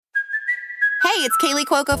Hey, it's Kaylee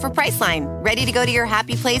Cuoco for Priceline. Ready to go to your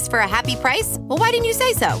happy place for a happy price? Well, why didn't you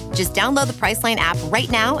say so? Just download the Priceline app right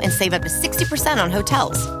now and save up to 60% on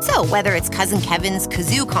hotels. So whether it's Cousin Kevin's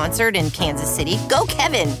Kazoo Concert in Kansas City, go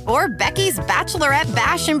Kevin, or Becky's Bachelorette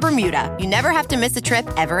Bash in Bermuda, you never have to miss a trip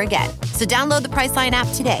ever again. So download the Priceline app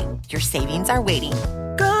today. Your savings are waiting.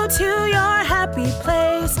 Go to your happy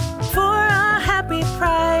place for a happy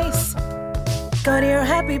price. Go to your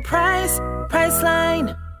happy price,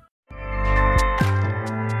 Priceline.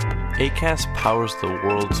 Acast powers the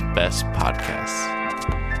world's best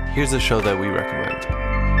podcasts. Here's a show that we recommend.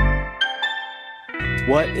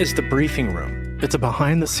 What is The Briefing Room? It's a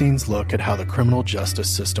behind-the-scenes look at how the criminal justice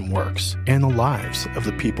system works and the lives of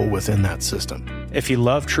the people within that system. If you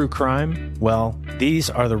love true crime, well, these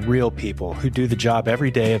are the real people who do the job every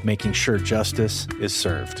day of making sure justice is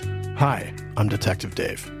served. Hi, I'm Detective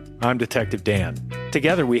Dave. I'm Detective Dan.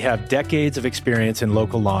 Together, we have decades of experience in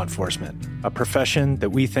local law enforcement, a profession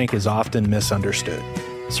that we think is often misunderstood.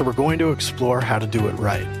 So we're going to explore how to do it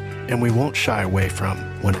right, and we won't shy away from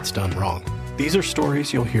when it's done wrong. These are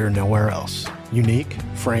stories you'll hear nowhere else. Unique,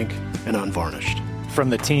 frank, and unvarnished.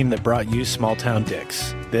 From the team that brought you Small Town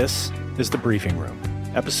Dicks, this is The Briefing Room.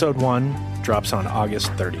 Episode 1 drops on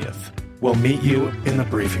August 30th. We'll meet you in the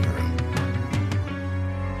briefing room.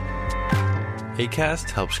 Acast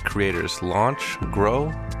helps creators launch, grow,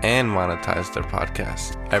 and monetize their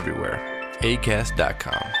podcasts everywhere.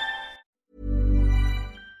 Acast.com.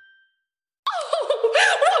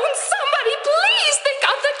 Won't somebody please think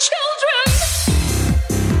of the children?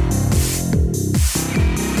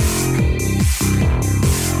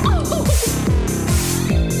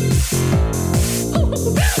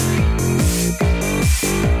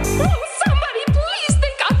 Won't somebody please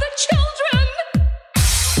think of the children?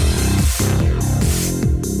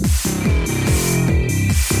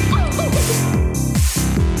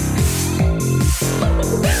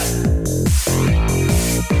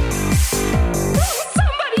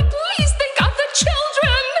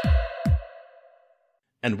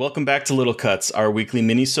 And welcome back to Little Cuts, our weekly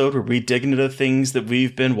minisode where we dig into the things that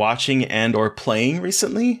we've been watching and or playing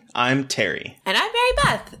recently. I'm Terry. And I'm Mary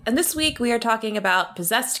Beth. And this week we are talking about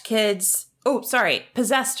possessed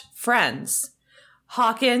friends,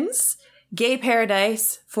 Hawkins, Gay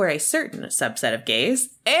Paradise for a certain subset of gays,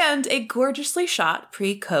 and a gorgeously shot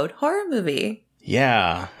pre-code horror movie.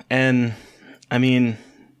 Yeah, and I mean...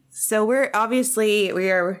 So this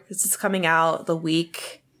is coming out the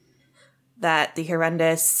week that the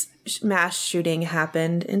horrendous mass shooting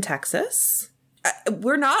happened in Texas.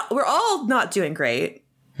 We're all not doing great,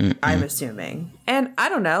 I'm assuming. And I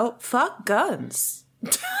don't know, fuck guns.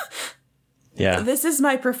 Yeah. This is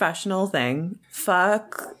my professional thing.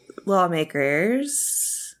 Fuck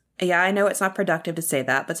lawmakers. Yeah, I know it's not productive to say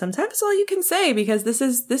that, but sometimes it's all you can say because I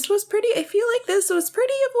feel like this was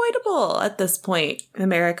pretty avoidable at this point in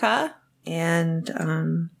America. And,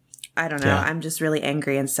 I don't know. Yeah. I'm just really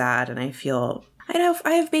angry and sad, and I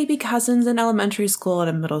have baby cousins in elementary school and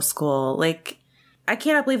in middle school. Like, I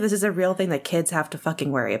cannot believe this is a real thing that kids have to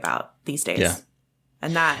fucking worry about these days. Yeah.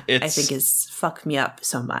 And that, I think, is fucked me up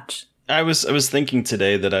so much. I was thinking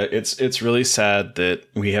today that it's really sad that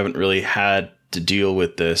we haven't really had to deal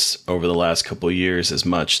with this over the last couple of years as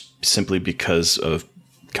much, simply because of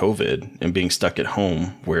COVID and being stuck at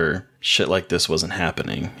home where shit like this wasn't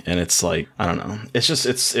happening. And it's like, I don't know. It's just,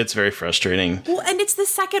 it's very frustrating. Well, and it's the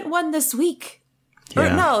second one this week. Yeah.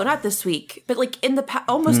 Or no, not this week, but like in the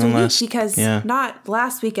almost a week, because not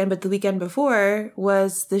last weekend, but the weekend before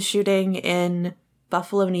was the shooting in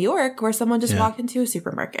Buffalo, New York, where someone just walked into a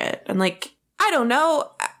supermarket. And like, I don't know.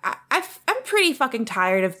 I'm pretty fucking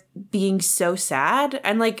tired of being so sad.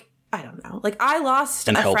 And like, I don't know. Like, I lost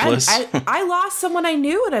a friend. I lost someone I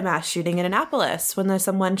knew at a mass shooting in Annapolis when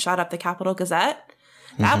someone shot up the Capital Gazette.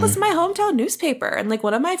 That was my hometown newspaper. And like,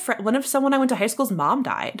 one of someone I went to high school's mom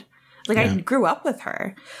died. Like, I grew up with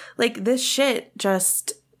her. Like, this shit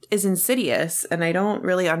just is insidious. And I don't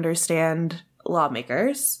really understand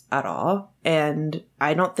lawmakers at all. And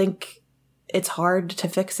I don't think it's hard to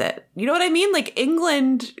fix it. You know what I mean? Like,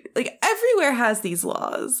 England, like, everywhere has these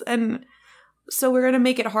laws. And so we're going to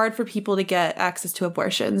make it hard for people to get access to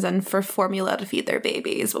abortions and for formula to feed their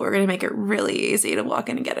babies, but we're going to make it really easy to walk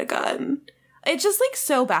in and get a gun. It's just like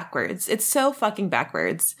so backwards. It's so fucking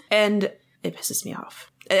backwards. And it pisses me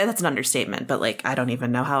off. That's an understatement, but like, I don't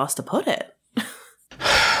even know how else to put it.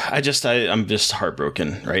 I'm just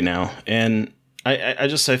heartbroken right now. And I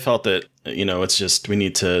felt that, it's just, we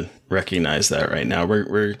need to recognize that right now.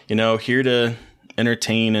 We're here to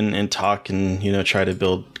entertain and talk and, try to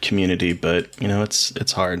build community. But,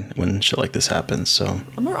 it's hard when shit like this happens. So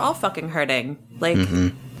and we're all fucking hurting. Like,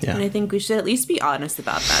 Yeah. And I think we should at least be honest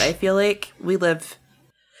about that. I feel like we live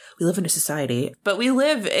in a society, but we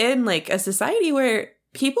live in like a society where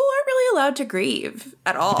people aren't really allowed to grieve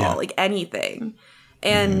at all, like anything.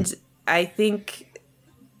 And I think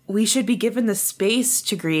we should be given the space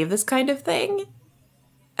to grieve this kind of thing.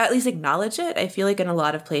 At least acknowledge it. I feel like in a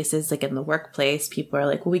lot of places, like in the workplace, people are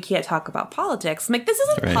like, well, we can't talk about politics. I'm like, this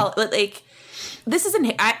isn't this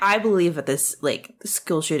isn't, I believe that this, like,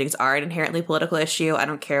 school shootings are an inherently political issue. I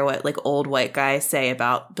don't care what, like, old white guys say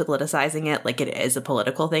about politicizing it. Like, it is a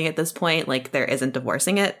political thing at this point. Like, there isn't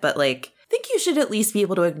divorcing it. But, like, I think you should at least be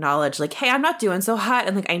able to acknowledge, like, hey, I'm not doing so hot,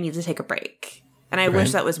 and, like, I need to take a break. And I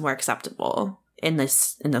wish that was more acceptable in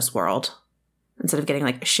this world, instead of getting,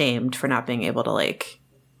 like, shamed for not being able to, like,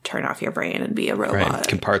 turn off your brain and be a robot. Right.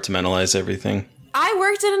 Compartmentalize everything. I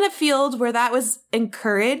worked in a field where that was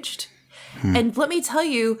encouraged. And let me tell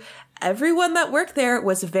you, everyone that worked there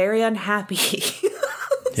was very unhappy.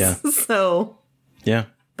 Yeah. So. Yeah.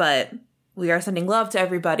 But we are sending love to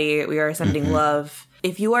everybody. We are sending love.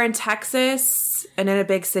 If you are in Texas and in a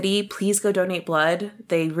big city, please go donate blood.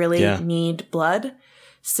 They really need blood.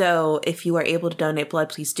 So if you are able to donate blood,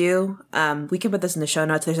 please do. We can put this in the show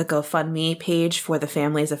notes. There's a GoFundMe page for the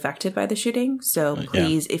families affected by the shooting. So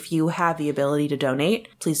please, if you have the ability to donate,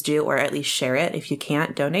 please do, or at least share it if you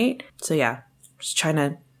can't donate. So yeah, just trying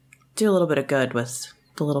to do a little bit of good with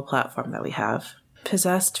the little platform that we have.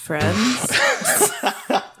 Possessed friends.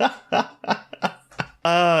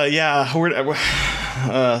 We're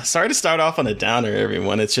sorry to start off on a downer,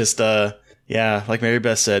 everyone. It's just, like Mary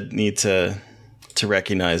Beth said, need to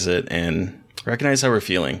recognize it and recognize how we're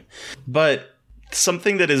feeling. But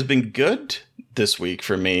something that has been good this week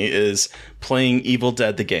for me is playing Evil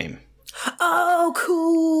Dead the game. Oh,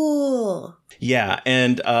 cool. Yeah,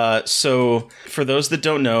 and so for those that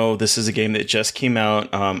don't know, this is a game that just came out.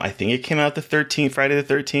 I think it came out Friday the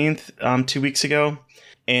 13th, 2 weeks ago.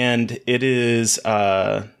 And it is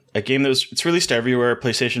a game it's released everywhere: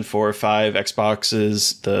 PlayStation 4, 5,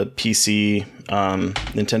 Xboxes, the PC,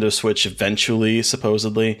 Nintendo Switch eventually,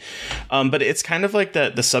 supposedly. But it's kind of like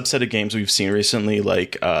the subset of games we've seen recently,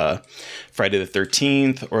 like Friday the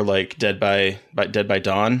 13th, or like Dead by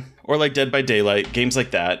Dawn, or like Dead by Daylight, games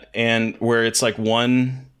like that, and where it's like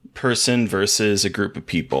one person versus a group of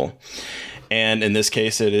people. And in this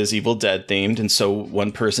case, it is Evil Dead themed, and so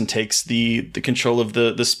one person takes the control of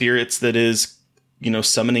the spirits that is,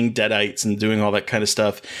 summoning deadites and doing all that kind of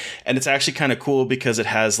stuff. And it's actually kind of cool because it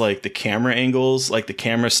has like the camera angles, like the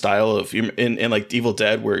camera style of in like Evil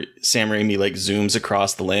Dead, where Sam Raimi like zooms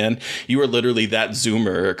across the land. You are literally that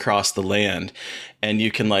zoomer across the land, and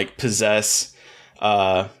you can like possess,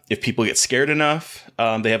 if people get scared enough,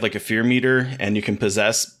 they have like a fear meter, and you can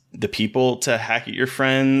possess the people to hack at your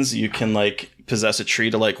friends. You can like possess a tree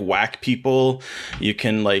to like whack people. You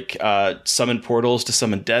can like summon portals to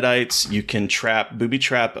summon deadites. You can booby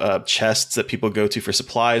trap chests that people go to for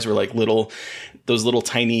supplies, where like those little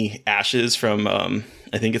tiny ashes from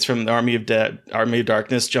I think it's from the Army of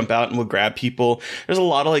Darkness jump out and will grab people. There's a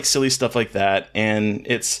lot of like silly stuff like that, and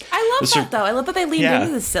I love that though. I love that they leaned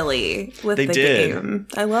into the silly with the game.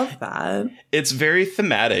 I love that. It's very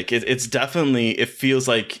thematic. It's definitely it feels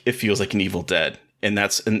like an Evil Dead. And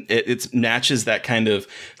it matches that kind of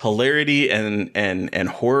hilarity and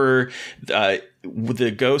horror.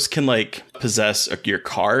 The ghost can like possess your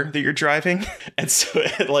car that you're driving, and so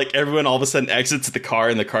like everyone all of a sudden exits the car,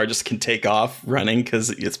 and the car just can take off running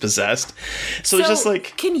because it's possessed. So it's just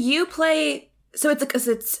like, can you play? So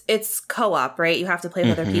it's co-op, right? You have to play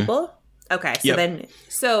with other people. Okay,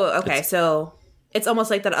 so so it's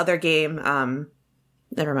almost like that other game.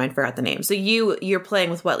 Never mind, forgot the name. So you're playing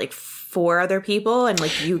with what, like 4 other people, and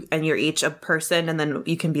like you're each a person, and then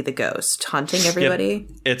you can be the ghost hunting everybody.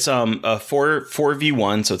 Yep. It's a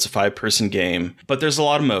 4v1, so it's a 5-person game. But there's a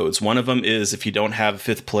lot of modes. One of them is if you don't have a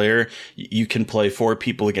 5th player, you can play 4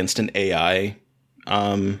 people against an AI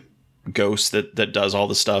ghost that does all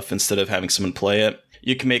the stuff instead of having someone play it.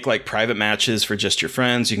 You can make like private matches for just your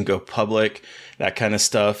friends. You can go public, that kind of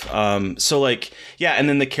stuff. So like, yeah. And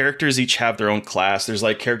then the characters each have their own class. There's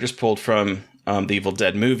like characters pulled from the Evil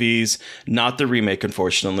Dead movies, not the remake,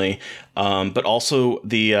 unfortunately. But also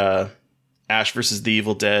the Ash versus the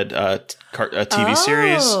Evil Dead TV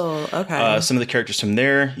series. Okay. Some of the characters from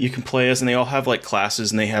there you can play as, and they all have like classes,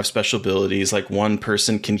 and they have special abilities. Like one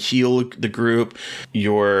person can heal the group.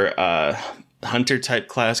 Your hunter type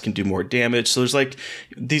class can do more damage. So there's like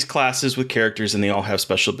these classes with characters, and they all have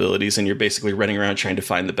special abilities, and you're basically running around trying to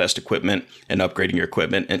find the best equipment and upgrading your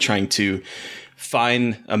equipment and trying to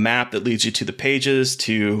find a map that leads you to the pages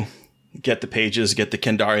to get the pages, get the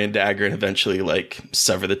Kandarian dagger, and eventually like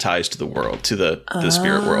sever the ties to the world, to the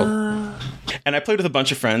spirit world. And I played with a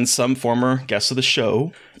bunch of friends, some former guests of the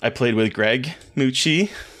show. I played with Greg Mucci,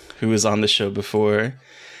 who was on the show before.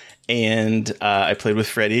 And I played with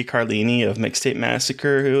Freddie Carlini of Mixtape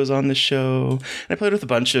Massacre, who was on the show. And I played with a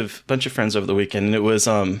bunch of friends over the weekend, and it was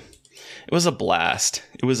a blast.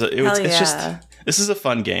 It's just, this is a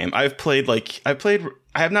fun game. I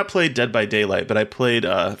have not played Dead by Daylight, but I played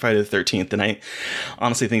Friday the 13th, and I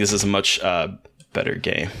honestly think this is a much better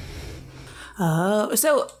game. Oh,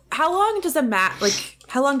 so how long does a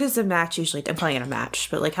match usually? I'm playing in a match,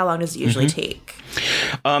 but like, how long does it usually take?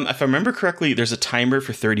 If I remember correctly, there's a timer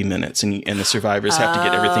for 30 minutes, and the survivors have to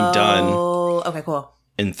get everything done. Oh, okay, cool.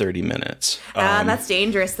 In 30 minutes. That's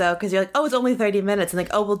dangerous, though, because you're like, oh, it's only 30 minutes. And like,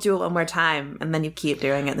 oh, we'll do it one more time. And then you keep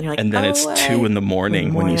doing it. And you're like, and then it's 2 in the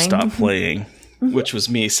morning when you stop playing, which was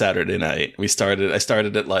me Saturday night. I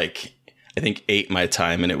started at like, I think 8 my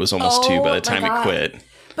time, and it was almost 2 by the time I quit.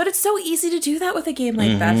 But it's so easy to do that with a game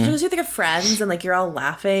like that. Especially with like friends and like you're all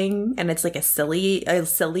laughing and it's like a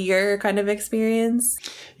sillier kind of experience.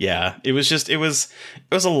 Yeah, it was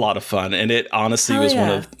a lot of fun, and it honestly was one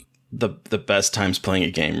of the best times playing a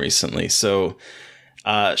game recently. So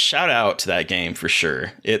shout out to that game for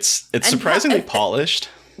sure. It's surprisingly polished.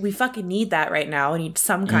 We fucking need that right now. We need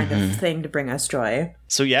some kind of thing to bring us joy.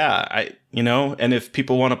 So yeah, and if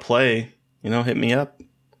people want to play, hit me up and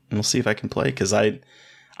we'll see if I can play, because I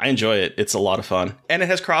enjoy it. It's a lot of fun. And it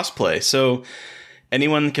has crossplay, so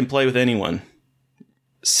anyone can play with anyone.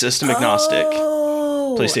 System agnostic.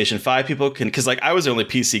 PlayStation 5 people can, because like I was the only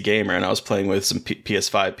PC gamer and I was playing with some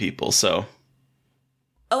PS5 people, so.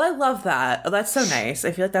 Oh, I love that. Oh, that's so nice.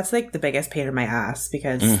 I feel like that's like the biggest pain in my ass,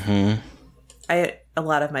 because a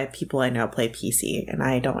lot of my people I know play PC and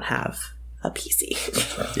I don't have a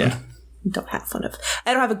PC. Yeah. I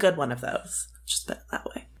don't have a good one of those. Just put it that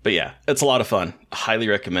way. But yeah, it's a lot of fun. Highly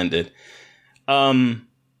recommended.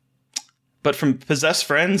 But from Possessed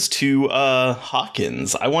Friends to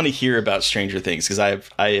Hawkins, I want to hear about Stranger Things, because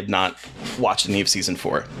I have not watched any of season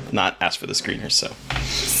 4, not asked for the screeners.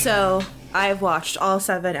 So I've watched all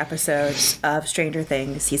 7 episodes of Stranger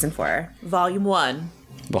Things season 4, volume 1.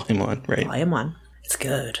 Volume 1, right? Volume 1. It's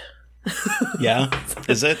good. Yeah,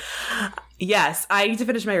 is it? Yes, I need to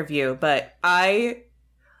finish my review, but I'm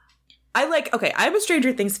a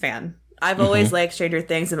Stranger Things fan. I've always liked Stranger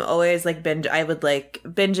Things. I'm always like I would like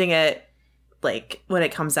binging it like when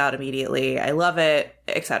it comes out immediately. I love it,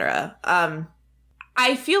 etc.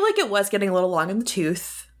 I feel like it was getting a little long in the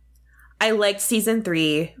tooth. I liked season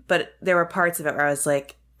 3, but there were parts of it where I was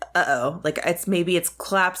like, like it's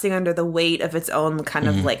collapsing under the weight of its own kind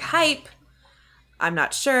of like hype. I'm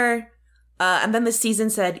not sure. And then the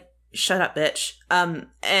season said, shut up, bitch.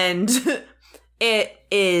 And it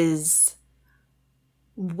is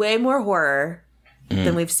way more horror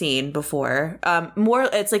than we've seen before.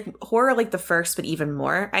 It's like horror like the first, but even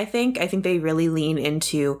more, I think. I think they really lean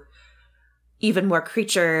into even more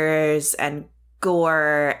creatures and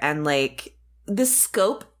gore, and like the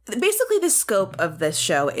scope of this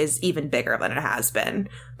show is even bigger than it has been,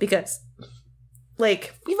 because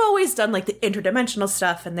like we've always done like the interdimensional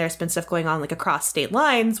stuff, and there's been stuff going on like across state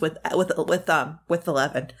lines with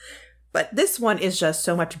 11, but this one is just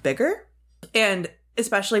so much bigger. And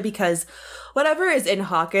especially because whatever is in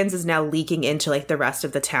Hawkins is now leaking into like the rest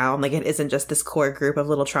of the town. Like it isn't just this core group of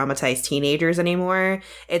little traumatized teenagers anymore.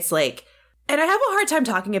 It's like, and I have a hard time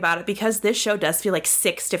talking about it because this show does feel like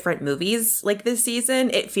 6 different movies. Like this season,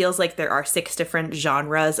 it feels like there are 6 different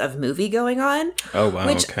genres of movie going on. Oh, wow.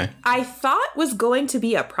 Which okay. I thought was going to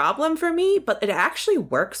be a problem for me, but it actually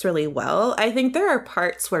works really well. I think there are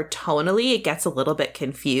parts where tonally it gets a little bit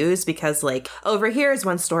confused, because like over here is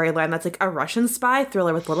one storyline that's like a Russian spy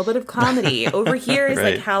thriller with a little bit of comedy. Over here is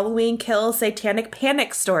right. like Halloween Kills, Satanic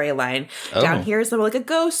Panic storyline. Down here is like a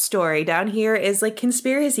ghost story. Down here is like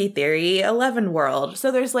conspiracy theory, 11 world. So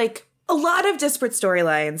there's like a lot of disparate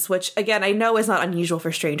storylines, which again, I know is not unusual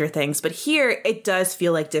for Stranger Things, but here it does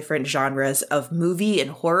feel like different genres of movie and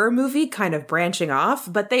horror movie kind of branching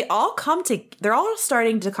off, but they're all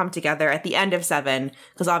starting to come together at the end of 7,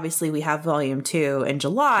 because obviously we have volume 2 in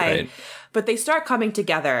July, right. But they start coming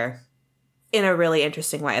together in a really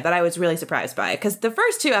interesting way that I was really surprised by, because the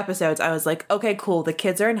first 2 episodes I was like, okay, cool, the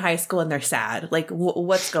kids are in high school and they're sad. Like,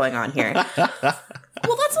 what's going on here?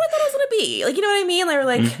 Well, that's what I thought it was going to be. Like, you know what I mean? They were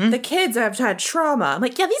like, the kids have had trauma. I'm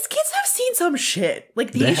like, yeah, these kids have seen some shit.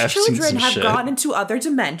 Like, these children have gone into other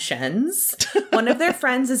dimensions. One of their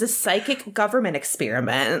friends is a psychic government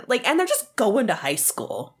experiment. Like, and they're just going to high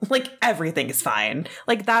school. Like, everything is fine.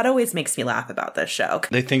 Like, that always makes me laugh about this show.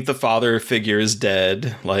 They think the father figure is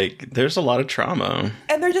dead. Like, there's a lot of trauma.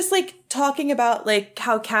 And they're just, like, talking about, like,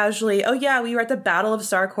 how casually, oh, yeah, we were at the Battle of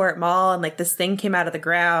Starcourt Mall, and, like, this thing came out of the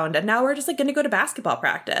ground, and now we're just, like, going to go to basketball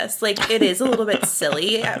practice. Like, it is a little bit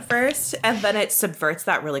silly at first, and then it subverts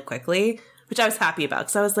that really quickly, which I was happy about,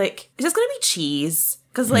 because I was like, is this going to be cheese?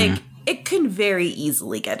 Because, like, it can very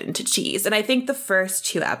easily get into cheese. And I think the first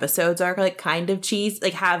 2 episodes are, like, kind of cheese,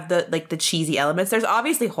 like, have the, like, the cheesy elements. There's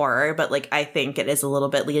obviously horror, but, like, I think it is a little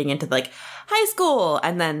bit leading into, like, high school.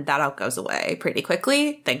 And then that all goes away pretty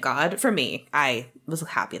quickly. Thank God. For me, I was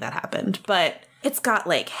happy that happened. But it's got,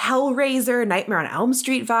 like, Hellraiser, Nightmare on Elm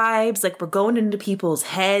Street vibes. Like, we're going into people's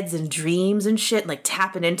heads and dreams and shit, and, like,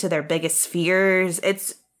 tapping into their biggest fears.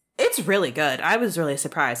 It's really good. I was really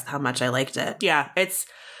surprised how much I liked it. Yeah,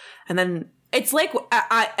 and then it's like,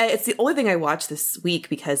 it's the only thing I watched this week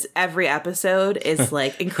because every episode is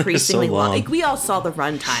like increasingly so long. Like, we all saw the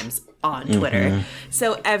run times on Twitter.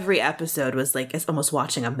 So every episode was like, it's almost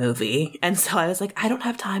watching a movie. And so I was like, I don't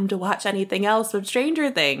have time to watch anything else but Stranger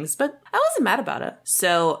Things, but I wasn't mad about it.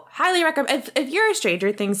 So highly recommend. If you're a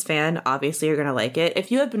Stranger Things fan, obviously you're going to like it.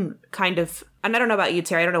 If you have been kind of, and I don't know about you,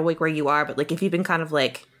 Terry, I don't know like where you are, but like if you've been kind of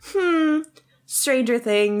like, Stranger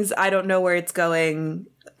Things, I don't know where it's going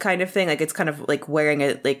kind of thing. Like it's kind of like wearing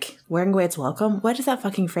away its welcome. What is that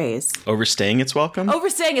fucking phrase? Overstaying its welcome?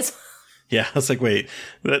 Overstaying its... Yeah, I was like, wait,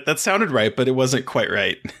 that sounded right, but it wasn't quite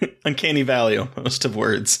right. Uncanny valley almost of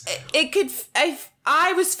words. It could...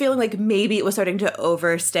 I was feeling like maybe it was starting to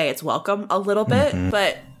overstay its welcome a little bit,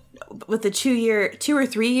 but with the 2 or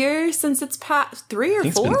 3 years since it's passed, 3 or 4?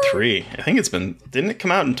 It's been 3. I think it's been... Didn't it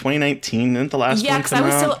come out in 2019? Didn't the last one come out?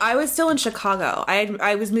 Yeah, I was still in Chicago.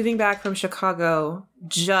 I was moving back from Chicago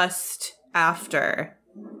just after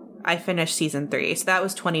I finished season 3. So that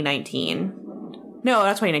was 2019. No,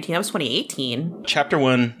 not 2019. That was 2018. Chapter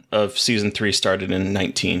 1 of season 3 started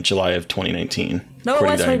in July of 2019. No, it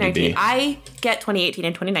was 2019. I get 2018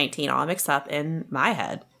 and 2019 all mixed up in my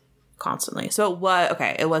head constantly. So it was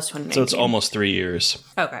 2019. So it's almost 3 years.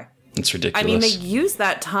 Okay. It's ridiculous. I mean, they used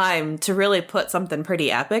that time to really put something pretty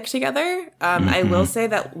epic together. I will say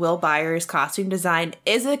that Will Byers' costume design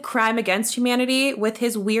is a crime against humanity with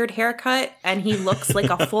his weird haircut, and he looks like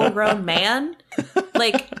a full-grown man.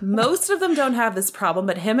 Like, most of them don't have this problem,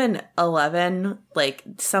 but him and Eleven, like,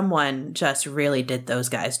 someone just really did those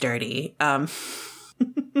guys dirty.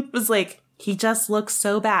 It was like, he just looks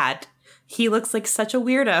so bad. He looks like such a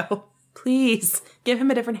weirdo. Please give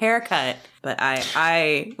him a different haircut. But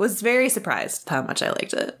I was very surprised how much I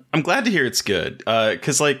liked it. I'm glad to hear it's good.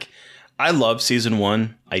 Because, like, I love season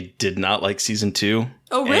 1. I did not like season 2.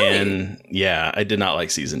 Oh, really? And, yeah, I did not like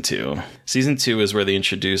season 2. Season 2 is where they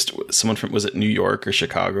introduced someone from, was it New York or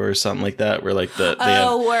Chicago or something like that? Where, like, they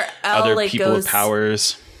have where Elle, other like, people with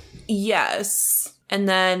powers. Yes. And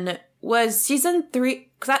then was season 3...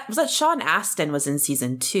 Was that Sean Astin was in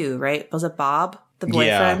season 2, right? Was it Bob? The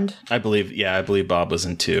boyfriend? Yeah, I believe Bob was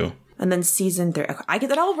in 2. And then season 3, I get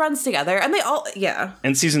that all runs together, and they all, yeah.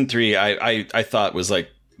 And season 3, I thought was like,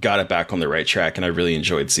 got it back on the right track, and I really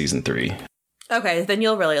enjoyed season 3. Okay, then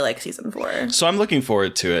you'll really like season 4. So I'm looking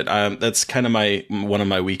forward to it. That's kind of one of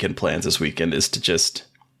my weekend plans this weekend is to just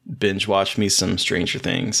binge watch me some Stranger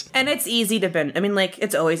Things. And it's easy to binge. I mean, like,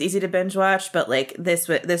 it's always easy to binge watch, but like this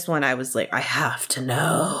one, I was like, I have to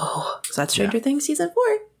know. So that's Stranger Things season 4.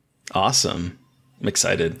 Awesome. I'm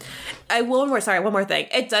excited. One more thing.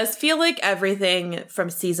 It does feel like everything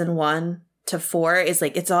from season 1 to 4 is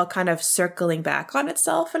like, it's all kind of circling back on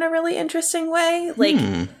itself in a really interesting way.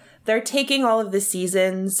 Like, they're taking all of the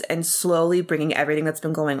seasons and slowly bringing everything that's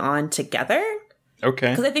been going on together.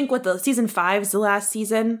 Okay. Because I think season 5 is the last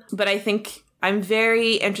season, but I think I'm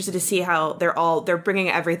very interested to see how they're bringing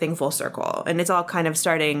everything full circle, and it's all kind of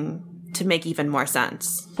starting to make even more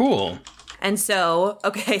sense. Cool. And so,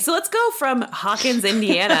 so let's go from Hawkins,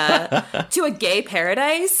 Indiana to a gay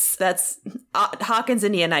paradise. That's Hawkins,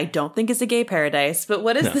 Indiana. I don't think is a gay paradise, but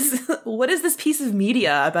what is this? What is this piece of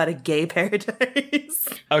media about a gay paradise?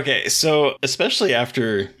 Okay, so especially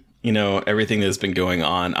after, everything that's been going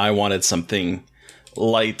on, I wanted something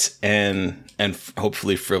light and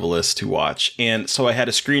hopefully frivolous to watch. And so I had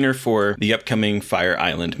a screener for the upcoming Fire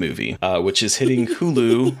Island movie, which is hitting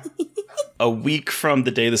Hulu a week from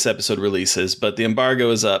the day this episode releases, but the embargo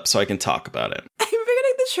is up, so I can talk about it. I'm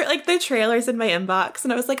forgetting the trailers in my inbox,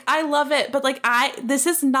 and I was like, I love it, but like this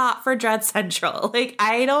is not for Dread Central. Like,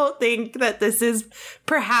 I don't think that this is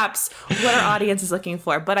perhaps what our audience is looking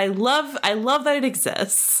for, but I love that it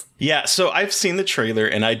exists. Yeah, so I've seen the trailer,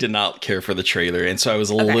 and I did not care for the trailer, and so I was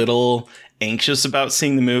a little anxious about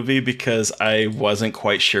seeing the movie because I wasn't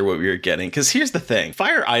quite sure what we were getting. Because here's the thing.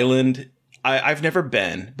 Fire Island, I've never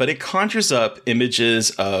been, but it conjures up images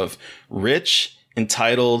of rich,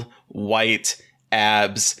 entitled, white,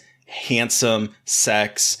 abs, handsome,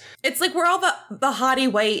 sex. It's like where all the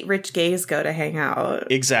hottie white rich gays go to hang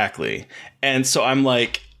out. Exactly. And so I'm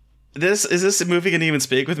like, is this movie gonna even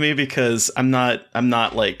speak with me? Because I'm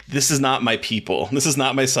not like, this is not my people. This is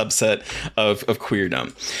not my subset of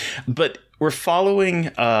queerdom. But we're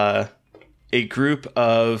following a group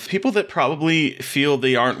of people that probably feel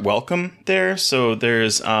they aren't welcome there. So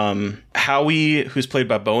there's Howie, who's played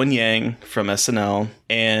by Bowen Yang from SNL,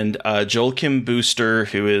 and Joel Kim Booster,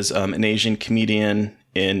 who is an Asian comedian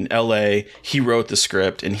in LA. He wrote the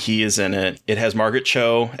script and he is in it. It has Margaret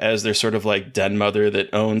Cho as their sort of like den mother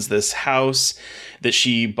that owns this house that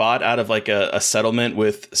she bought out of like a settlement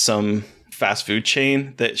with some fast food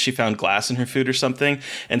chain that she found glass in her food or something.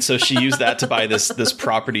 And so she used that to buy this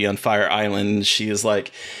property on Fire Island. She is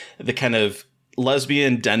like the kind of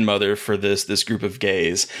lesbian den mother for this group of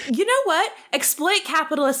gays. You know what? Exploit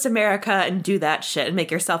capitalist America and do that shit and make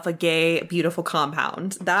yourself a gay, beautiful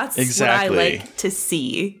compound. That's exactly what I like to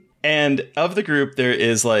see. And of the group, there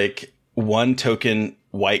is like one token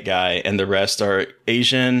white guy and the rest are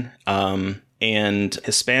Asian, and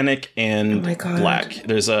Hispanic and black.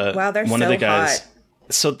 There's one of the guys. Hot.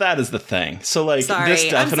 So that is the thing. So like,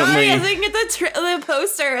 this definitely. I'm looking at the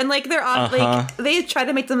poster and like they're on like they try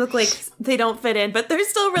to make them look like they don't fit in, but they're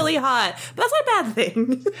still really hot. But that's not a bad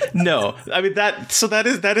thing. No, I mean that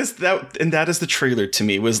is the trailer to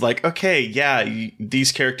me was like, okay, yeah,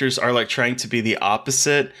 these characters are like trying to be the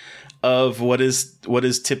opposite of what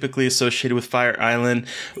is typically associated with Fire Island,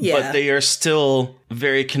 but they are still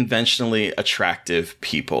very conventionally attractive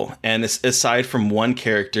people. And aside from one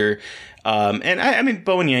character, and I mean,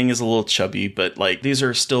 Bowen Yang is a little chubby, but like these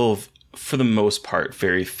are still, for the most part,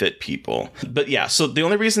 very fit people. But yeah, so the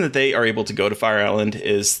only reason that they are able to go to Fire Island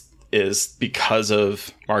is because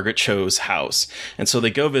of Margaret Cho's house. And so they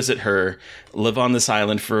go visit her, live on this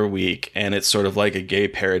island for a week, and it's sort of like a gay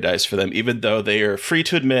paradise for them, even though they are free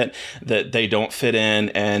to admit that they don't fit in.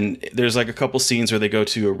 And there's like a couple scenes where they go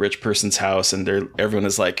to a rich person's house and everyone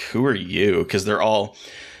is like, who are you? Because they're all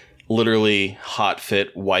literally hot,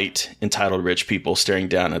 fit, white, entitled rich people staring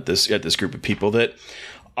down at this group of people that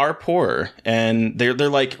are poor, and they're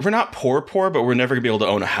like, we're not poor, but we're never gonna be able to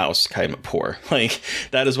own a house kind of poor. Like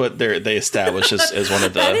that is what they establish as one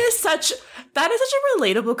of the. That is such a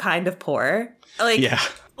relatable kind of poor. Like, yeah.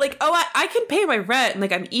 Like, oh, I can pay my rent and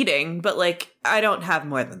like I'm eating, but like I don't have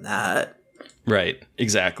more than that. Right.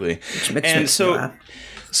 Exactly. And so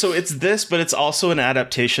it's this, but it's also an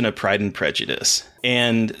adaptation of Pride and Prejudice,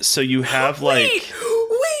 and so you have like.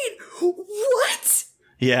 Wait, what?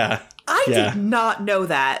 Yeah. I did not know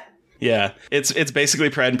that. Yeah, it's basically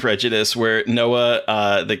Pride and Prejudice, where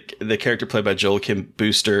Noah, the character played by Joel Kim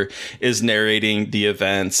Booster, is narrating the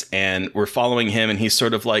events, and we're following him, and he's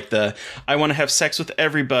sort of like I want to have sex with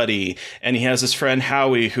everybody, and he has his friend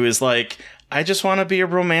Howie, who is like, I just want to be a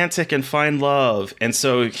romantic and find love. And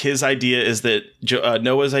so his idea is that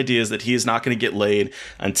Noah's idea is that he is not going to get laid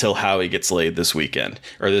until Howie gets laid this weekend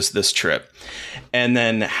or this trip. And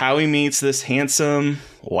then Howie meets this handsome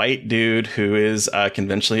white dude who is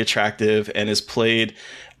conventionally attractive and is played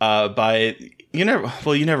by you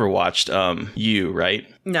never watched You,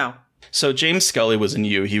 right? No. So James Scully was in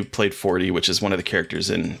You. He played 40, which is one of the characters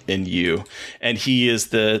in You, and he is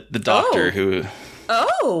the doctor who.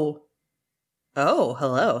 Oh,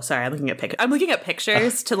 hello. Sorry, I'm looking at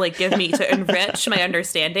pictures to like to enrich my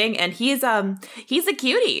understanding, and he's a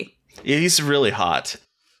cutie. Yeah, he's really hot.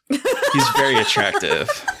 He's very attractive.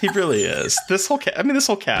 He really is. This whole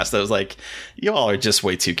cast, I was like, you all are just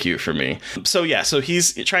way too cute for me. So yeah, so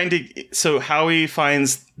Howie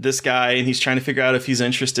finds this guy and he's trying to figure out if he's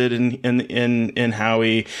interested in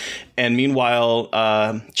Howie. And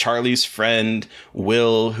meanwhile, Charlie's friend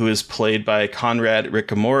Will, who is played by Conrad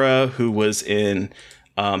Ricamora, who was in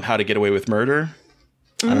How to Get Away with Murder.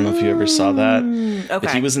 I don't know if you ever saw that. Okay.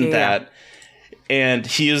 But he was in that. And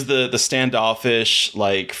he is the standoffish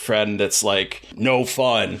like friend that's like no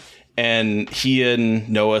fun. And he and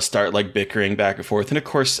Noah start like bickering back and forth. And of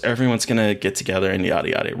course, everyone's going to get together and yada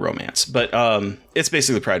yada romance. But it's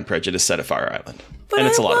basically Pride and Prejudice set at Fire Island. But and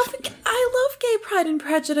it's I a lot of fun. I love gay Pride and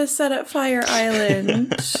Prejudice set at Fire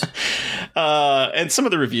Island. And some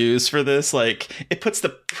of the reviews for this, like, it puts the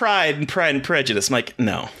Pride and Prejudice. I'm like,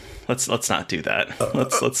 no, let's not do that.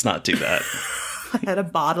 Let's not do that. I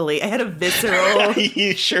had a visceral,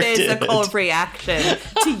 you sure physical did. reaction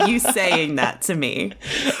to you saying that to me.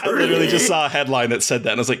 I literally just saw a headline that said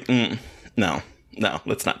that, and I was like, no,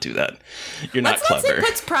 let's not do that. You're not clever. Let's say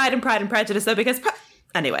puts Pride and Prejudice, though, because...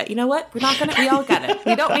 Anyway, you know what? We all get it.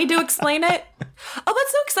 We don't need to explain it. Oh,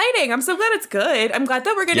 that's so exciting. I'm so glad it's good. I'm glad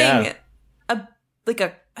that we're getting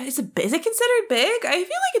is it considered big? I feel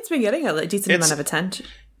like it's been getting a decent amount of attention.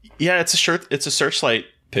 Yeah, it's a Searchlight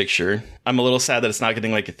picture. I'm a little sad that it's not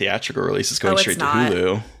getting like a theatrical release. It's going straight to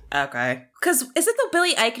Hulu. Okay. Because is it the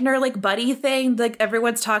Billy Eichner like buddy thing? Like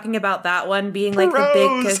everyone's talking about that one being like the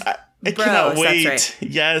big... I cannot wait. Right.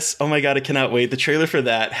 Yes. Oh my God, I cannot wait. The trailer for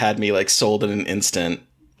that had me like sold in an instant.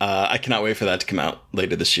 I cannot wait for that to come out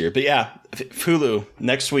later this year. But yeah, Hulu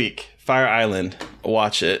next week, Fire Island.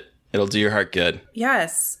 Watch it. It'll do your heart good.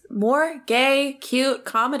 Yes. More gay, cute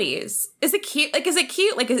comedies. Is it cute? Like, is it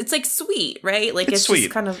cute? Like, it's like sweet, right? Like, it's sweet.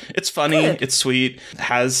 Just kind of... It's funny. Good. It's sweet.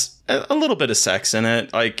 Has a little bit of sex in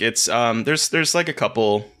it. Like, it's, there's like a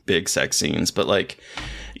couple big sex scenes, but like,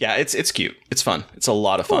 yeah, it's cute. It's fun. It's a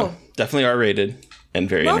lot of fun. Cool. Definitely R-rated and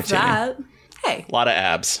very entertaining. That. Hey. A lot of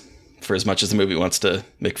abs. For as much as the movie wants to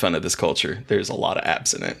make fun of this culture, there's a lot of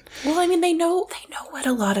abs in it. Well, I mean, they know what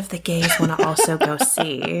a lot of the gays want to also go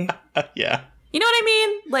see. Yeah. You know what I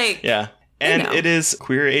mean? Like, yeah. And it is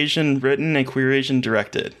queer Asian written and queer Asian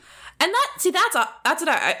directed. And that's what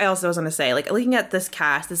I also was going to say. Like, looking at this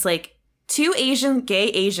cast, it's like 2 gay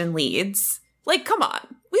Asian leads. Like, come on.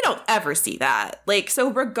 We don't ever see that. Like, so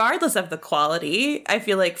regardless of the quality, I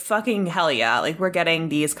feel like fucking hell yeah. Like, we're getting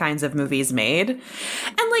these kinds of movies made.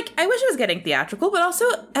 And, like, I wish it was getting theatrical, but also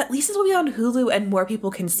at least it'll be on Hulu and more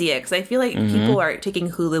people can see it. Because I feel like people are taking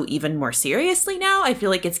Hulu even more seriously now. I feel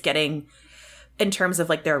like it's getting, in terms of,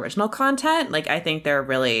 like, their original content, like, I think they're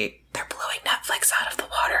blowing Netflix out of the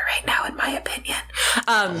water right now, in my opinion.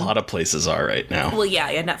 A lot of places are right now. Well, yeah,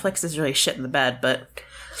 Netflix is really shit in the bed, but...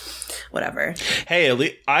 whatever. Hey,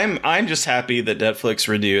 I'm just happy that Netflix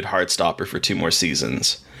renewed Heartstopper for 2 more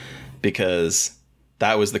seasons because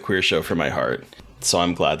that was the queer show for my heart. So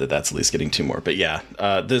I'm glad that that's at least getting 2 more. But yeah,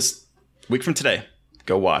 this week from today,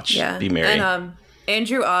 go watch. Yeah. Be merry. And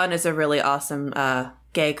Andrew Ahn is a really awesome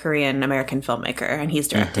gay Korean American filmmaker, and he's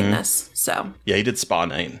directing this. So yeah, he did Spa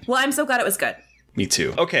Night. Well, I'm so glad it was good. Me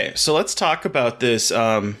too. Okay, so let's talk about this.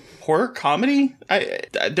 Horror comedy?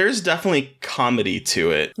 There's definitely comedy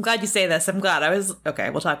to it. I'm glad you say this. I'm glad.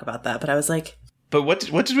 Okay, we'll talk about that. But I was like... But what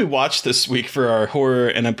did we watch this week for our horror,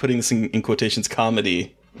 and I'm putting this in quotations,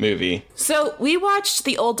 comedy movie? So we watched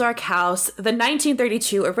The Old Dark House, the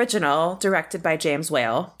 1932 original, directed by James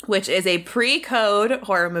Whale, which is a pre-code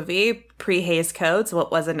horror movie, pre-Hays Code. So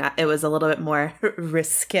it was a little bit more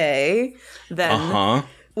risque than...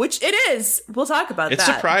 Which it is. We'll talk about that. It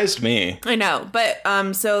surprised me. I know. But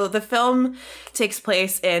so the film takes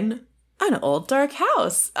place in an old dark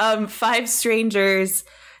house. 5 strangers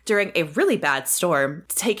during a really bad storm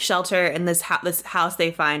take shelter in this house they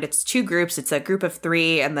find. It's 2 groups. It's a group of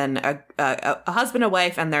 3 and then a husband, a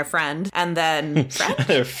wife, and their friend. And then...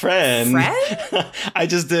 Their friend? I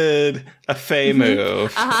just did a Faye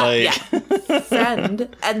move. Yeah.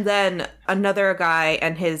 Friend. And then another guy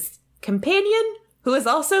and his companion, who is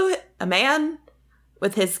also a man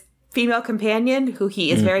with his female companion, who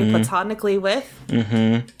he is very platonically with.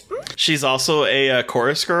 She's also a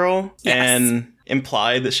chorus girl, and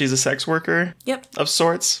implied that she's a sex worker. Yep. Of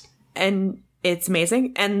sorts. And it's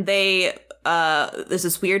amazing. And they, this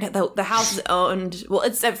is weird. The house is owned, well,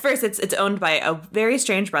 it's owned by a very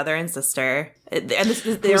strange brother and sister. And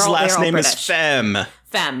whose last name is Femme.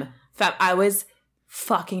 Femme. I was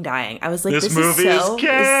fucking dying. I was like, this movie is so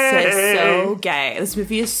gay. This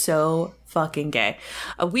movie is so fucking gay.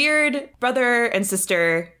 A weird brother and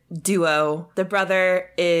sister duo. The brother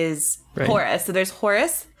is Horace. So there's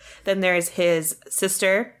Horace. Then there's his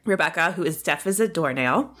sister, Rebecca, who is deaf as a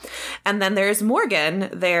doornail. And then there's Morgan,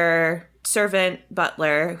 their servant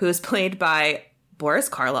butler, who is played by Boris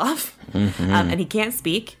Karloff. And he can't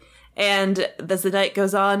speak. And as the night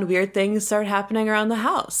goes on, weird things start happening around the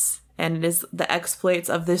house. And it is the exploits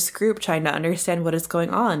of this group trying to understand what is going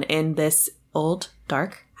on in this old,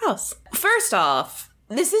 dark house. First off,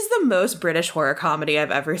 this is the most British horror comedy I've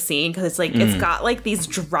ever seen, because it's like it's got like these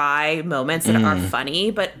dry moments that are funny,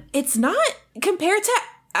 but it's not, compared to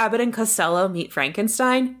Abbott and Costello Meet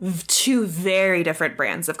Frankenstein, 2 very different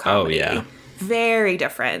brands of comedy. Oh, yeah. Very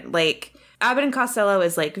different. Like, Abbott and Costello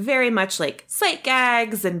is like very much like sight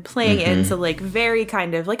gags and playing into like very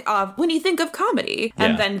kind of like when you think of comedy.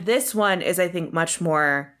 And then this one is, I think, much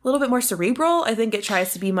more, a little bit more cerebral. I think it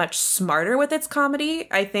tries to be much smarter with its comedy.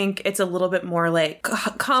 I think it's a little bit more like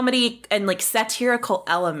comedy and like satirical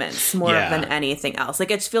elements more than anything else.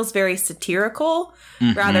 Like it feels very satirical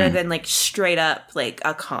rather than like straight up like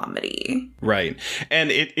a comedy. Right. And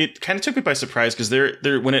it kind of took me by surprise because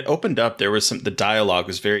there when it opened up, there was the dialogue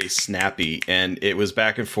was very snappy and it was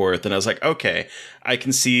back and forth. And I was like, okay, I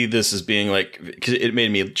can see this as being like, because it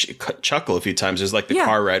made me chuckle a few times. There's like the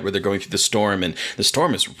car ride where they're going through the storm, and the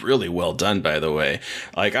storm is really well done, by the way.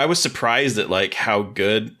 Like I was surprised at like how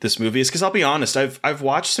good this movie is, because I'll be honest, I've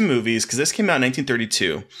watched some movies, because this came out in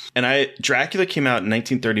 1932 and Dracula came out in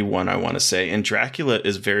 1931, I want to say, and Dracula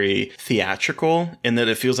is very theatrical in that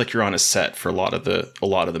it feels like you're on a set for a lot of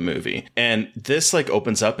the movie. And this like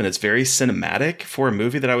opens up and it's very cinematic for a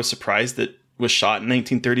movie that I was surprised that was shot in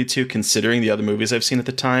 1932, considering the other movies I've seen at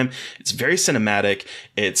the time. It's very cinematic.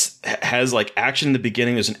 It has like action in the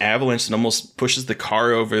beginning. There's an avalanche that almost pushes the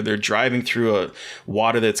car over. They're driving through a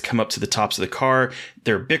water that's come up to the tops of the car.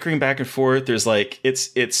 They're bickering back and forth. There's like,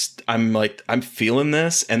 I'm feeling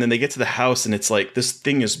this. And then they get to the house and it's like, this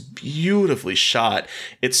thing is beautifully shot.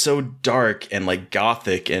 It's so dark and like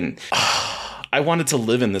gothic, and I wanted to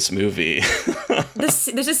live in this movie.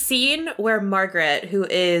 There's a scene where Margaret, who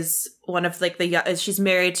is one of like she's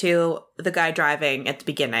married to the guy driving at the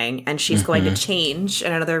beginning, and she's going to change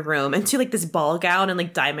in another room into like this ball gown and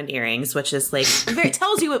like diamond earrings, which is like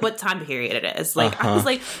tells you what time period it is. Like I was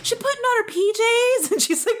like, she's putting on her PJs and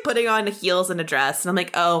she's like putting on heels and a dress, and I'm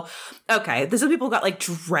like, oh, okay, this is people got like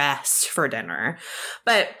dressed for dinner.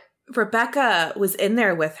 But Rebecca was in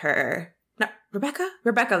there with her. Rebecca,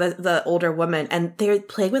 the older woman, and they're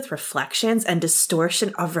playing with reflections and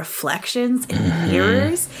distortion of reflections in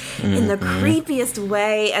mirrors in the creepiest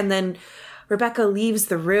way. And then Rebecca leaves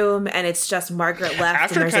the room, and it's just Margaret left.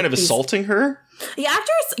 After kind of assaulting her? Yeah,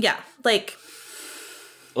 like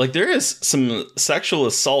there is some sexual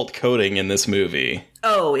assault coding in this movie.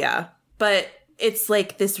 Oh, yeah. But it's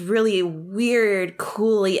like this really weird,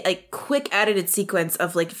 coolly, like quick edited sequence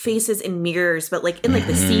of like faces in mirrors, but like in like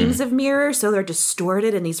the seams of mirrors. So they're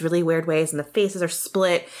distorted in these really weird ways, and the faces are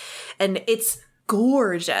split, and it's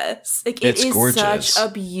gorgeous. Like it's gorgeous. Such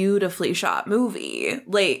a beautifully shot movie.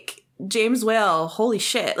 Like James Whale, holy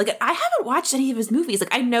shit. Like I haven't watched any of his movies.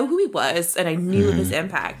 Like I know who he was and I knew his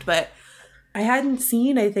impact, but I hadn't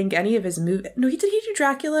seen, I think, any of his movies. No, did he do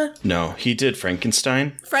Dracula? No, he did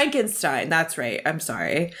Frankenstein. Frankenstein, that's right. I'm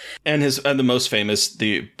sorry. And the most famous,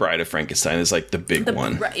 The Bride of Frankenstein, is like the big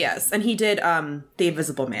one. Yes, and he did The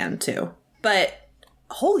Invisible Man too. But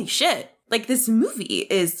holy shit, like this movie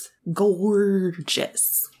is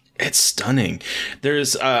gorgeous. It's stunning.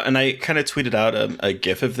 There's and I kind of tweeted out a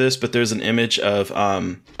GIF of this, but there's an image of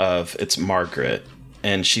it's Margaret,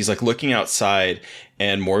 and she's like looking outside,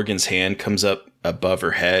 and Morgan's hand comes up above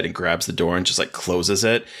her head and grabs the door and just like closes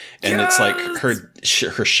it, and it's like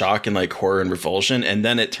her shock and like horror and revulsion, and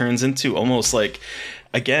then it turns into almost like,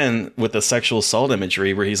 again with the sexual assault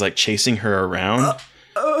imagery where he's like chasing her around,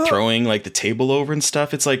 throwing like the table over and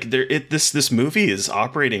stuff. It's like this movie is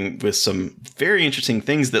operating with some very interesting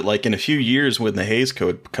things that like in a few years when the Hays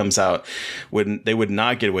Code comes out, they would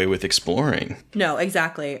not get away with exploring. No,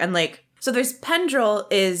 exactly. And like, so there's Pendrell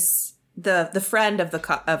is the friend of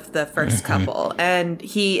the first couple, and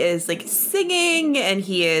he is like singing, and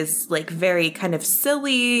he is like very kind of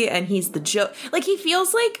silly, and he's the joke. Like he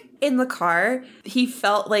feels like in the car, he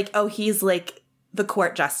felt like, oh, he's like the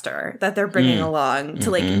court jester that they're bringing along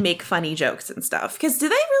to like make funny jokes and stuff. Because do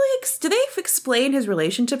they explain his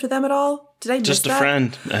relationship to them at all? Did I miss just that? A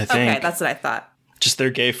friend? I think. Okay, that's what I thought. Just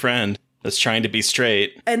their gay friend that's trying to be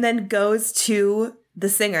straight, and then goes to the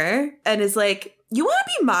singer and is like, you want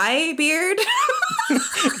to be my beard?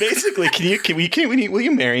 Basically, will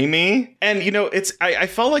you marry me? And you know, I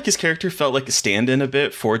felt like his character felt like a stand-in a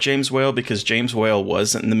bit for James Whale, because James Whale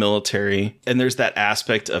was in the military, and there's that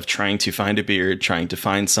aspect of trying to find a beard, trying to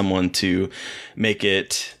find someone to make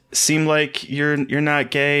it seem like you're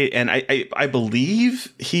not gay. And I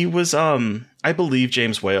believe he was I believe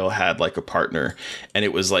James Whale had like a partner, and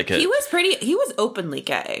it was like he was openly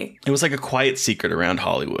gay. It was like a quiet secret around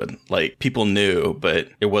Hollywood. Like people knew, but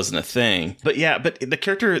it wasn't a thing. But yeah, but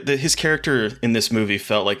his character in this movie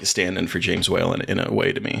felt like a stand-in for James Whale in a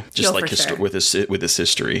way to me, just like with his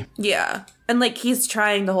history. Yeah. And like he's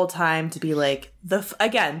trying the whole time to be like the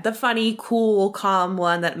funny, cool, calm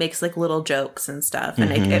one that makes like little jokes and stuff.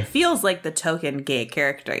 And it feels like the token gay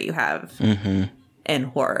character you have in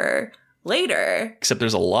horror. later. Except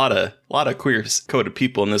there's a lot of queer coded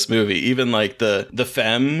people in this movie. Even like the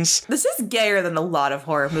femmes. This is gayer than a lot of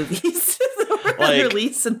horror movies that were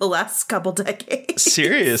released in the last couple decades.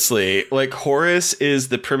 Seriously, like Horace is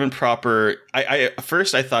the prim and proper. I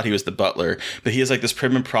first I thought he was the butler, but he is like this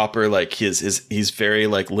prim and proper. Like he's very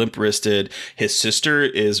like limp wristed. His sister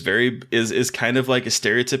is kind of like a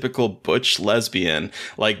stereotypical butch lesbian.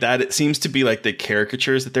 Like that. It seems to be like the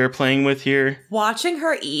caricatures that they're playing with here. Watching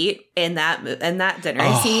her eat in that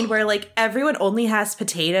dinner scene where like everyone only has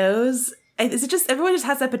potatoes. Is it just everyone just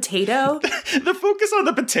has a potato? The focus on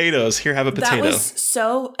the potatoes. Here, have a potato. That was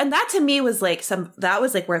so, and that to me was like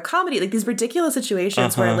where comedy, like these ridiculous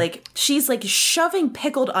situations where like she's like shoving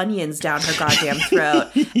pickled onions down her goddamn throat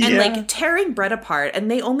and like tearing bread apart, and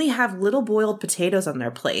they only have little boiled potatoes on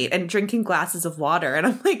their plate and drinking glasses of water, and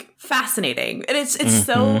I'm like, fascinating, and it's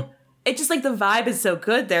so. It just like the vibe is so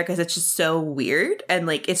good there because it's just so weird. And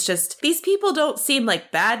like, it's just these people don't seem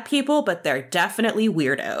like bad people, but they're definitely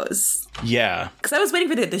weirdos. Yeah. Because I was waiting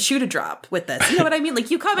for the shoe to drop with this. You know what I mean? Like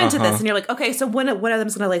you come into this and you're like, okay, so one of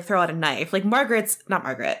them's going to like throw out a knife. Like Rebecca's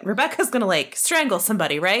going to like strangle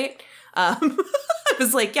somebody, right? I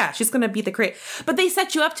was like, yeah, she's going to be the crate. But they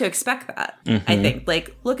set you up to expect that, I think.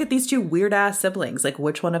 Like, look at these two weird-ass siblings. Like,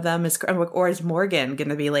 which one of them is... Or is Morgan going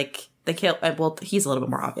to be, like, the kill... Well, he's a little bit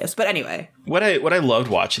more obvious. But anyway. What I loved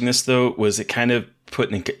watching this, though, was it kind of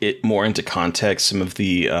putting it more into context some of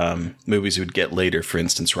the movies we would get later. For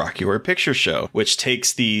instance, Rocky Horror Picture Show, which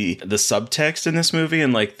takes the subtext in this movie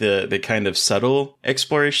and like the kind of subtle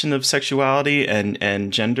exploration of sexuality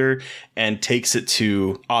and gender and takes it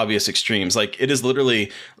to obvious extremes. Like it is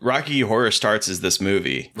literally Rocky Horror starts as this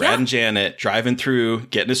movie. Brad and Janet driving through,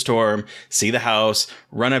 get in a storm, see the house,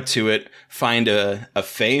 run up to it, find a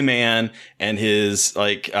fey man and his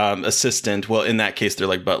like assistant. Well, in that case, they're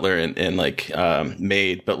like butler and like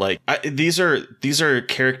maid, but like these are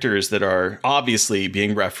characters that are obviously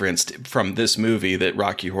being referenced from this movie that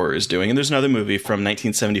Rocky Horror is doing. And there's another movie from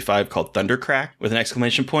 1975 called Thundercrack with an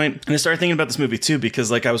exclamation point. And I started thinking about this movie too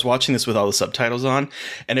because like I was watching this with all the subtitles on,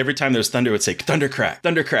 and every time there's thunder, it would say Thundercrack.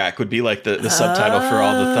 Thundercrack would be like the subtitle for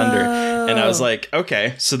all the thunder. And I was like,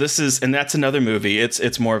 okay, so this is, and that's another movie.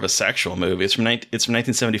 It's more of a sexual movie. It's from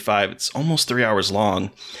 1975. It's almost 3 hours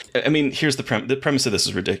long. I mean, here's the premise of this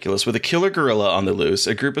is ridiculous. With a killer gorilla on the loose,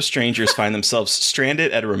 a group of strangers find themselves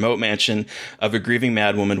stranded at a remote mansion of a grieving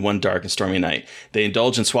mad woman one dark and stormy night. They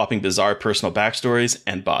indulge in swapping bizarre personal backstories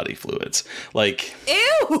and body fluids. Like,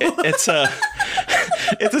 ew! It's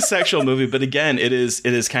a sexual movie, but again, it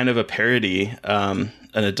is kind of a parody, an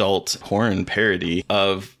adult porn parody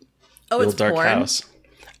of Little Dark porn? House.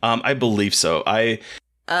 I believe so.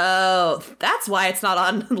 Oh, that's why it's not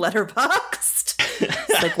on Letterboxd.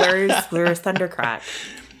 It's like, where's Thundercrack?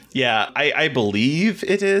 Yeah, I believe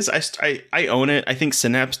it is. I own it. I think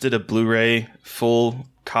Synapse did a Blu-ray full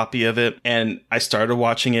copy of it, and I started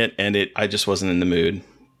watching it, and I just wasn't in the mood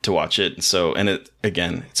to watch it. So, and it's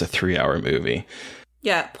a 3-hour movie.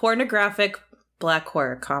 Yeah, pornographic black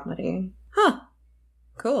horror comedy. Huh.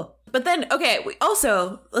 Cool. But then, okay,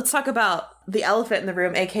 let's talk about the elephant in the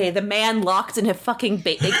room, aka the man locked in a fucking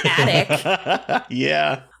attic.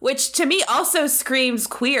 Yeah. Which to me also screams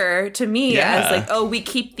queer to me as like, oh, we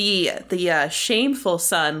keep the shameful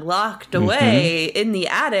son locked away in the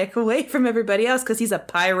attic away from everybody else because he's a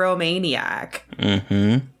pyromaniac.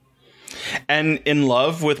 Mm-hmm. And in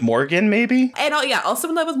love with Morgan, maybe? And also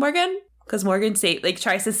in love with Morgan because Morgan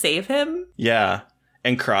tries to save him. Yeah.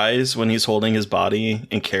 And cries when he's holding his body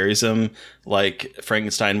and carries him like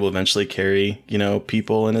Frankenstein will eventually carry,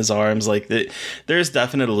 people in his arms. Like there's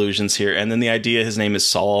definite allusions here. And then the idea his name is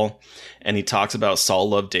Saul and he talks about Saul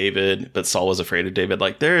loved David, but Saul was afraid of David.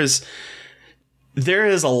 Like there is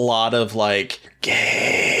a lot of like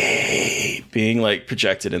gay being like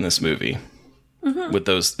projected in this movie with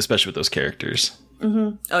those, especially with those characters.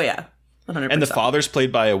 Mm-hmm. Oh yeah. 100%. And the father's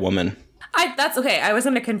played by a woman. That's okay. I was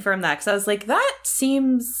going to confirm that because I was like, that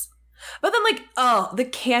seems... But then like, oh, the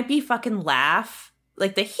campy fucking laugh.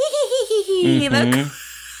 Like the hee. I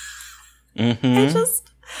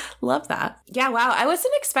just love that. Yeah, wow. I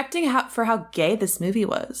wasn't expecting how gay this movie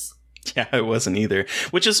was. Yeah, I wasn't either.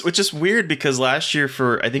 Which is weird because last year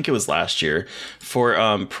for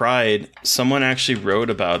Pride, someone actually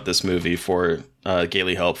wrote about this movie for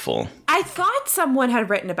Gaily Helpful. I thought someone had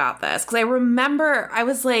written about this because I remember I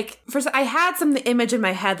was like, first I had some image in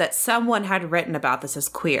my head that someone had written about this as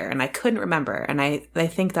queer and I couldn't remember. And I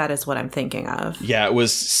think that is what I'm thinking of. Yeah, it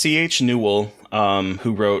was C.H. Newell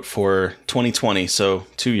who wrote for 2020, so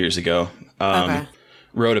 2 years ago. Okay.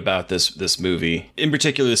 wrote about this movie, in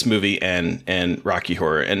particular this movie and Rocky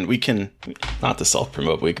Horror. And we can, not to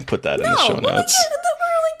self-promote, but we can put that in the show notes. We're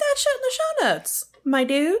like that shit in the show notes, my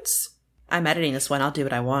dudes. I'm editing this one. I'll do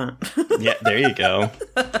what I want. Yeah, there you go.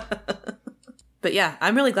 But yeah,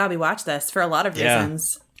 I'm really glad we watched this for a lot of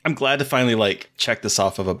reasons. I'm glad to finally like check this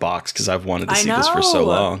off of a box because I've wanted to see this for so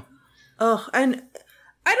long. Oh, and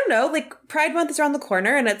I don't know, like Pride Month is around the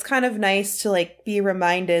corner, and it's kind of nice to like be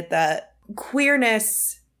reminded that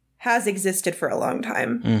queerness has existed for a long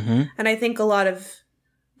time. Mm-hmm. And I think a lot of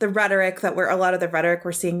the rhetoric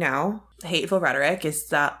we're seeing now, hateful rhetoric, is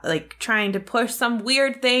that like trying to push some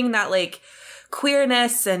weird thing that like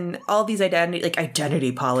queerness and all these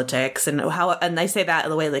identity politics and I say that in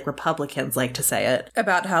the way like Republicans like to say it,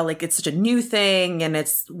 about how like it's such a new thing and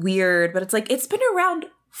it's weird, but it's like it's been around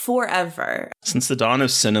forever. Since the dawn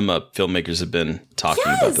of cinema, filmmakers have been talking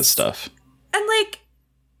about this stuff. And like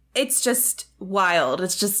it's just wild.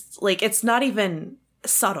 It's just like it's not even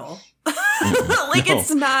subtle.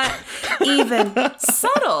 It's not even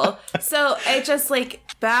subtle. So it just like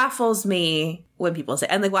baffles me when people say,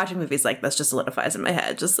 and like watching movies like this just solidifies in my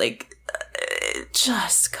head, just like,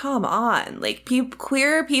 just come on. Like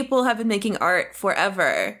queer people have been making art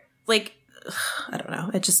forever. Like, I don't know.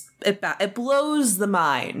 It blows the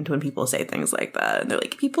mind when people say things like that. And they're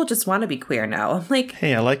like, people just want to be queer now. I'm like,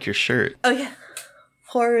 hey, I like your shirt. Oh yeah.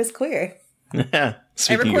 Horror is queer. Yeah.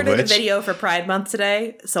 I recorded a video for Pride Month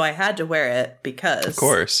today, so I had to wear it because... Of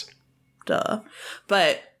course. Duh.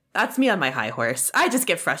 But that's me on my high horse. I just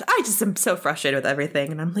get frustrated. I just am so frustrated with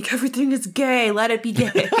everything, and I'm like, everything is gay. Let it be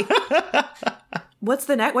gay. What's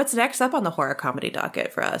next up on the horror comedy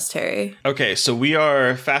docket for us, Terry? Okay, so we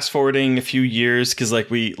are fast forwarding a few years because like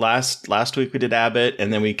we last week we did Abbott,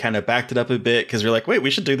 and then we kind of backed it up a bit because we're like, wait, we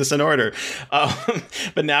should do this in order.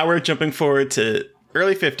 But now we're jumping forward to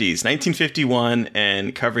early 50s, 1951,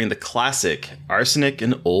 and covering the classic Arsenic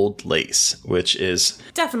and Old Lace, which is...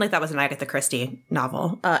 Definitely that was an Agatha Christie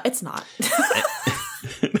novel. It's not.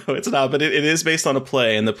 No, it's not, but it is based on a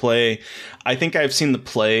play, and the play... I think I've seen the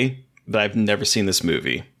play, but I've never seen this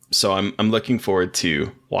movie. So I'm looking forward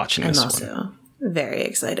to watching this one. I'm also very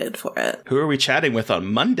excited for it. Who are we chatting with on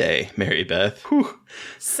Monday, Mary Beth? Whew.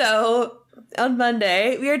 So... on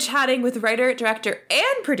Monday, we are chatting with writer, director,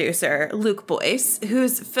 and producer Luke Boyce,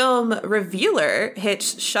 whose film Revealer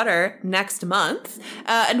hits Shudder next month.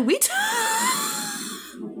 And we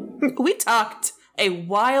talked a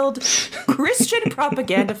wild Christian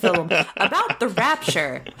propaganda film about the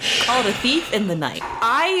rapture called A Thief in the Night.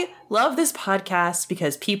 I love this podcast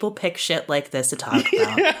because people pick shit like this to talk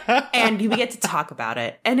about. And we get to talk about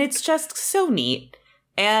it. And it's just so neat.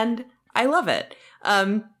 And I love it.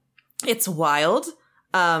 It's wild.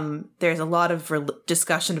 There's a lot of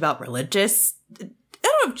discussion about religious... I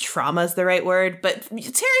don't know if trauma is the right word, but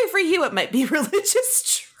Terry, for you, it might be religious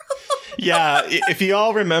trauma. Yeah, if you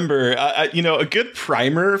all remember, a good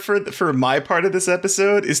primer for my part of this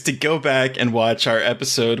episode is to go back and watch our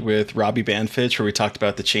episode with Robbie Banfitch where we talked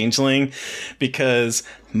about The Changeling, because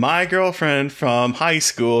my girlfriend from high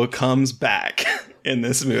school comes back in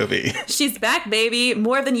this movie. She's back, baby.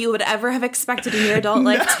 More than you would ever have expected in your adult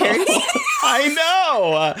life, Terry. I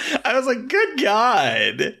know. I was like, good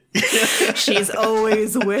God. She's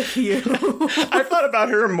always with you. I've thought about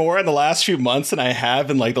her more in the last few months than I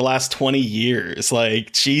have in like the last 20 years.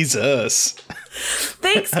 Like, Jesus.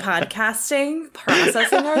 Thanks, podcasting,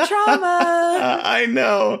 processing our trauma. I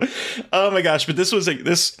know. Oh my gosh, but this was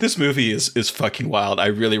this movie is fucking wild. I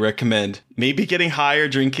really recommend maybe getting high or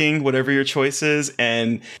drinking, whatever your choice is,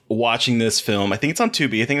 and watching this film. I think it's on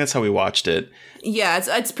Tubi. I think that's how we watched it. Yeah,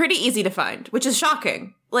 it's pretty easy to find, which is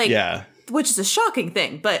shocking. Which is a shocking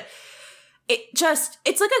thing, but and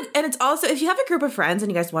it's also, if you have a group of friends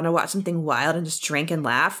and you guys want to watch something wild and just drink and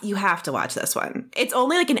laugh, you have to watch this one. It's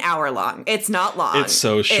only like an hour long. It's not long. It's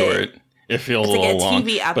so short. It feels a little long,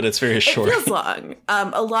 but it's very short. It feels long.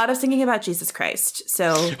 A lot of singing about Jesus Christ.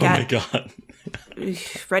 So oh my God.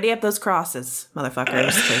 Ready up those crosses,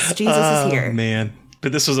 motherfuckers, because Jesus is here. Man.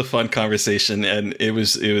 But this was a fun conversation, and it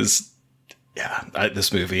was this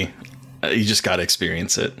movie, you just got to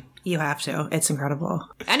experience it. You have to. It's incredible.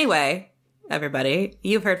 Anyway, everybody,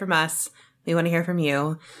 you've heard from us. We want to hear from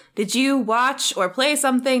you. Did you watch or play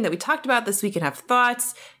something that we talked about this week and have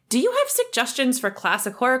thoughts? Do you have suggestions for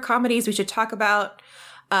classic horror comedies we should talk about?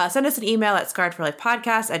 Send us an email at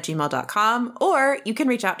scarredforlifepodcast@gmail.com, or you can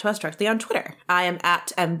reach out to us directly on Twitter. I am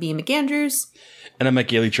at MB McAndrews. And I'm at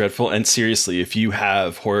Gaily Dreadful. And seriously, if you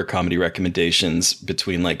have horror comedy recommendations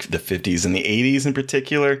between like the 50s and the 80s in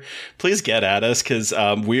particular, please get at us, because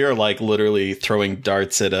we are like literally throwing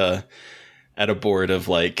darts at a board of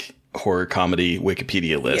like horror comedy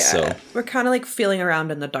Wikipedia list. Yeah, so we're kind of like feeling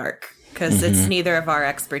around in the dark because it's neither of our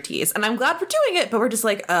expertise. And I'm glad we're doing it, but we're just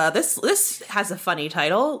like, this has a funny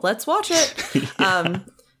title. Let's watch it.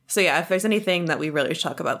 So yeah, if there's anything that we really should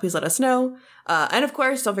talk about, please let us know. And of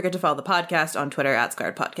course, don't forget to follow the podcast on Twitter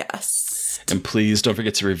 @ScarredPodcast. And please don't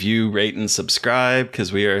forget to review, rate, and subscribe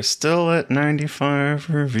because we are still at 95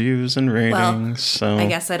 reviews and ratings. Well, so I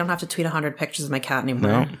guess I don't have to tweet 100 pictures of my cat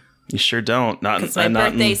anymore. No, you sure don't. Because my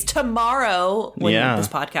birthday's tomorrow when this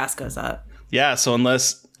podcast goes up. Yeah, so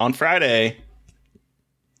unless on Friday,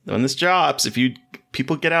 when this drops, if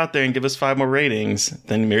people get out there and give us 5 more ratings,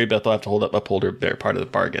 then Mary Beth will have to uphold their part of the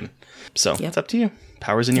bargain. So It's up to you.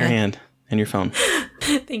 Power's in your hand and your phone.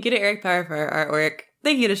 Thank you to Eric Power for our artwork.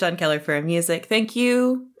 Thank you to Sean Keller for our music. Thank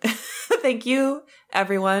you. Thank you,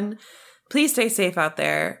 everyone. Please stay safe out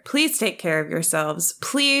there. Please take care of yourselves.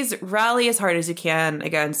 Please rally as hard as you can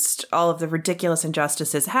against all of the ridiculous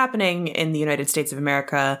injustices happening in the United States of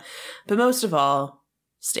America. But most of all,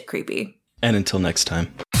 stay creepy. And until next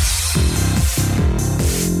time.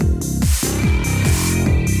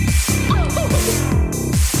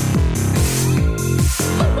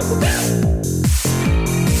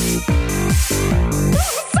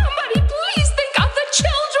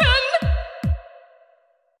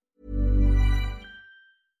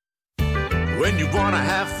 When you want to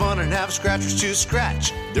have fun and have scratchers to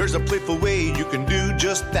scratch, there's a playful way you can do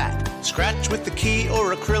just that. Scratch with the key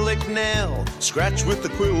or acrylic nail. Scratch with the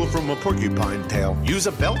quill from a porcupine tail. Use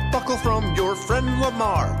a belt buckle from your friend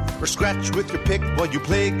Lamar. Or scratch with your pick while you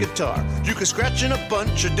play guitar. You can scratch in a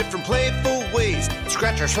bunch of different playful ways.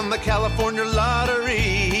 Scratchers from the California Lottery.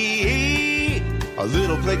 A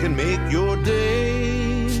little play can make your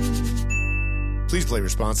day. Please play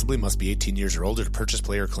responsibly. Must be 18 years or older to purchase,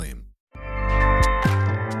 play, or claim.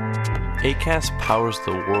 Acast powers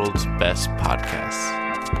the world's best podcasts.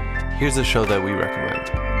 Here's a show that we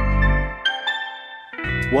recommend.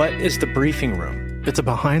 What is The Briefing Room? It's a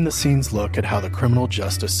behind-the-scenes look at how the criminal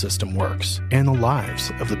justice system works and the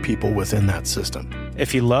lives of the people within that system.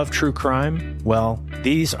 If you love true crime, well,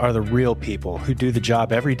 these are the real people who do the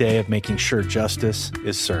job every day of making sure justice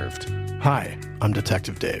is served. Hi, I'm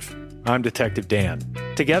Detective Dave. I'm Detective Dan.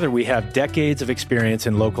 Together, we have decades of experience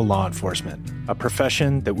in local law enforcement, a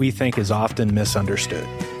profession that we think is often misunderstood.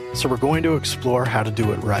 So we're going to explore how to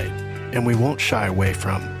do it right, and we won't shy away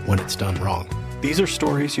from when it's done wrong. These are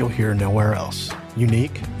stories you'll hear nowhere else.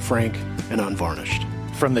 Unique, frank, and unvarnished.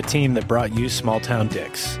 From the team that brought you Small Town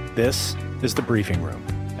Dicks, this is The Briefing Room.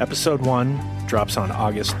 Episode 1 drops on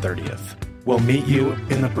August 30th. We'll meet you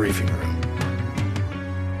in the briefing room.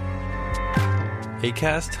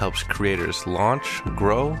 Acast helps creators launch,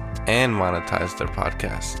 grow, and monetize their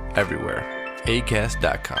podcasts everywhere.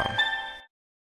 Acast.com.